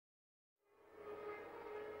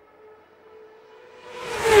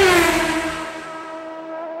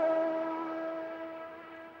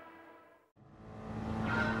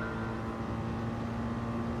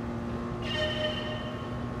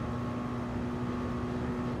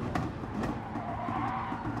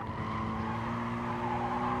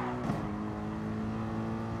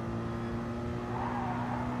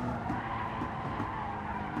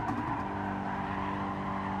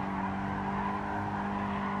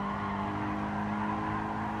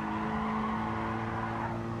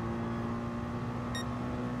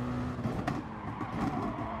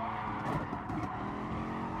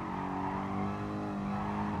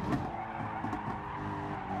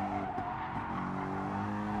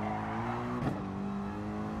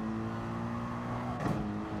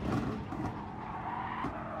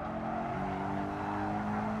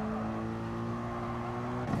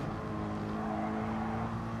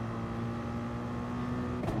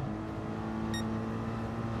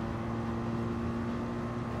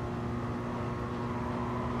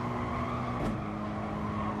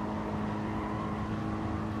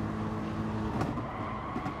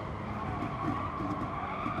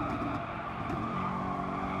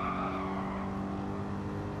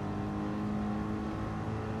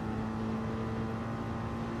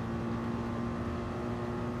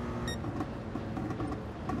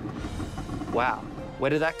Wow, where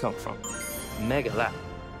did that come from? Mega lap.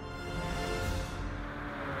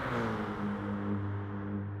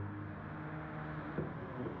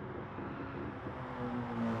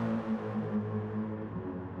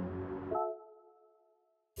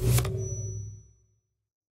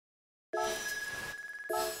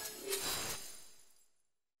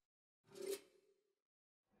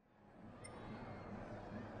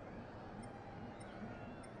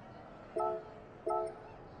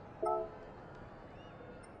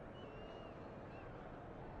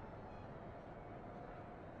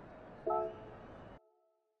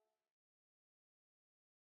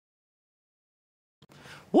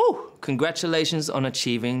 Woo! Congratulations on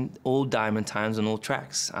achieving all diamond times on all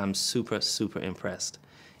tracks. I'm super, super impressed.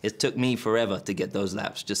 It took me forever to get those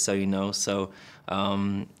laps, just so you know. So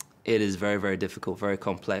it is very, very difficult, very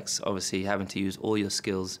complex. Obviously, having to use all your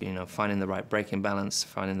skills, you know, finding the right braking balance,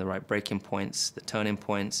 finding the right braking points, the turning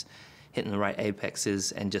points, hitting the right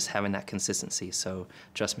apexes, and just having that consistency. So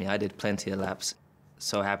trust me, I did plenty of laps.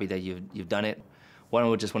 So happy that you've done it. What I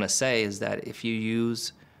would just want to say is that if you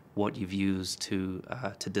use what you've used to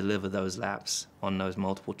deliver those laps on those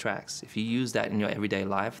multiple tracks, if you use that in your everyday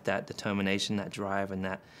life, that determination, that drive, and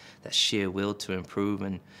that sheer will to improve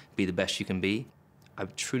and be the best you can be, I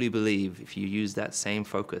truly believe if you use that same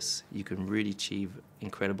focus, you can really achieve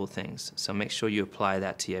incredible things. So make sure you apply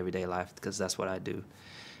that to your everyday life, because that's what I do.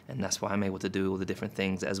 And that's why I'm able to do all the different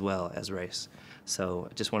things as well as race. So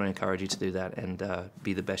I just want to encourage you to do that and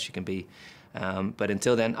be the best you can be. But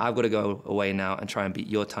until then, I've got to go away now and try and beat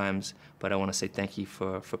your times. But I want to say thank you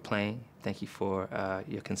for playing. Thank you for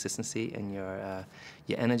your consistency and your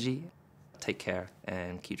energy. Take care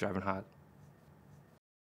and keep driving hard.